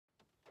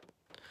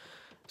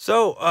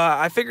So,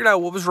 I figured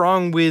out what was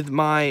wrong with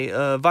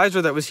my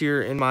visor that was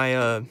here in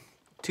my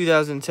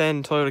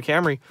 2010 Toyota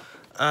Camry.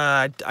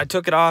 I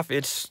took it off.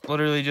 It's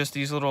literally just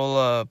these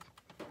little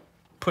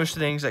push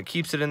things that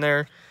keeps it in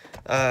there.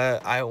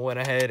 I went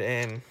ahead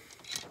and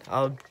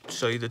I'll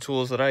show you the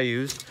tools that I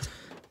used.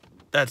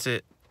 That's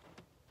it.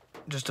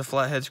 Just a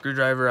flathead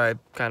screwdriver. I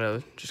kind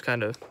of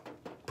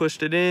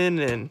pushed it in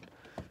and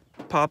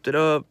popped it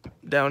up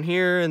down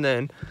here, and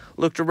then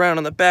looked around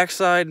on the back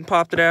side and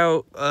popped it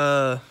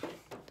out.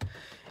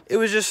 It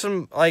was just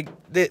some, like,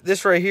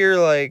 this right here,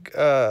 like,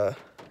 if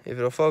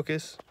it'll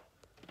focus.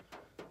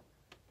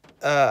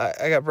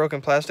 I got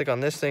broken plastic on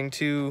this thing,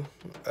 too.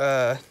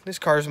 This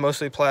car is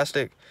mostly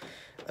plastic.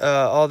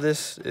 All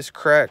this is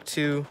cracked,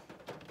 too.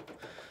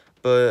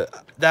 But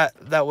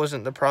that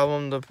wasn't the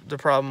problem. The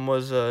problem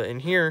was in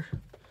here.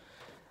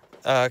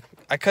 I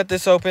cut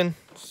this open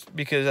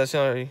because that's the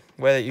only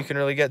way that you can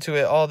really get to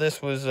it. All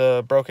this was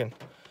broken.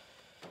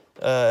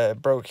 It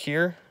broke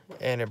here,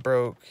 and it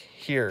broke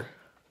here.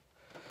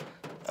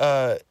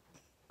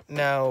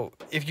 Now,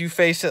 if you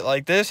face it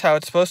like this, how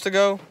it's supposed to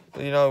go,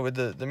 you know, with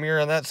the mirror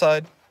on that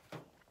side,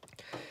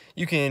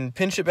 you can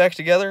pinch it back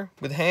together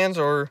with hands,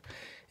 or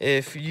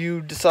if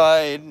you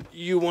decide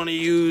you want to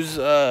use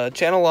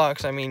channel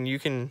locks, I mean, you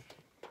can,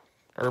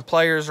 or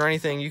pliers or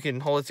anything, you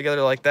can hold it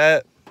together like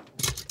that.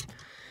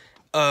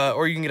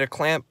 Or you can get a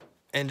clamp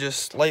and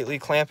just lightly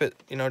clamp it,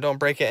 you know, don't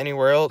break it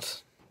anywhere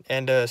else.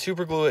 And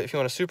super glue it if you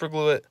want to super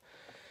glue it.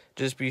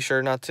 Just be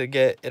sure not to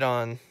get it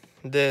on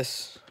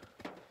this,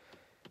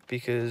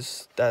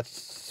 because that's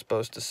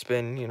supposed to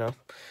spin, you know.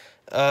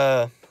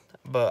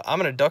 But I'm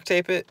gonna duct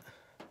tape it,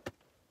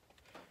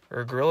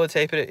 or Gorilla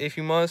tape it if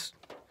you must.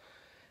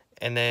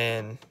 And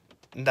then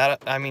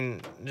that, I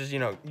mean, just, you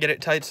know, get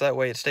it tight so that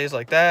way it stays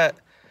like that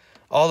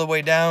all the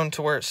way down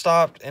to where it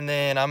stopped. And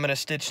then I'm gonna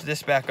stitch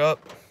this back up,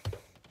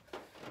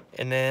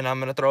 and then I'm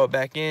gonna throw it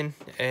back in,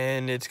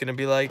 and it's gonna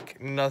be like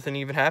nothing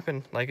even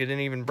happened, like it didn't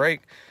even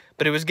break.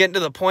 But it was getting to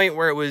the point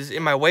where it was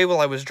in my way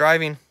while I was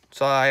driving,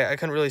 so I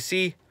couldn't really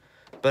see.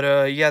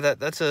 But yeah,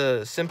 that's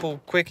a simple,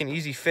 quick, and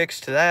easy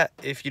fix to that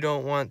if you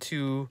don't want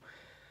to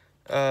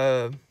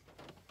pay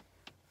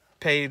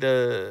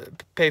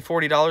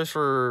 $40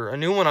 for a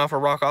new one off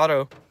of Rock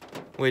Auto,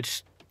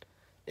 which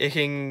it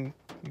can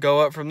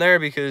go up from there,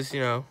 because, you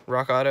know,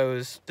 Rock Auto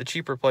is the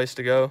cheaper place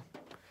to go.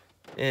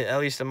 At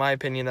least in my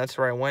opinion, that's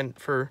where I went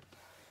for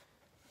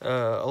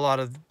a lot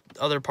of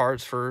other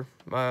parts for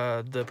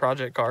the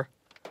project car.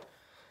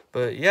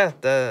 But yeah,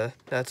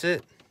 that's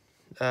it.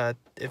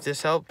 If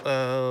this helped,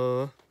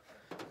 like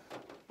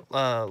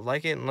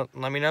it and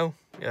let me know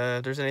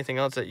if there's anything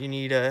else that you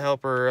need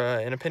help or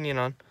an opinion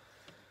on.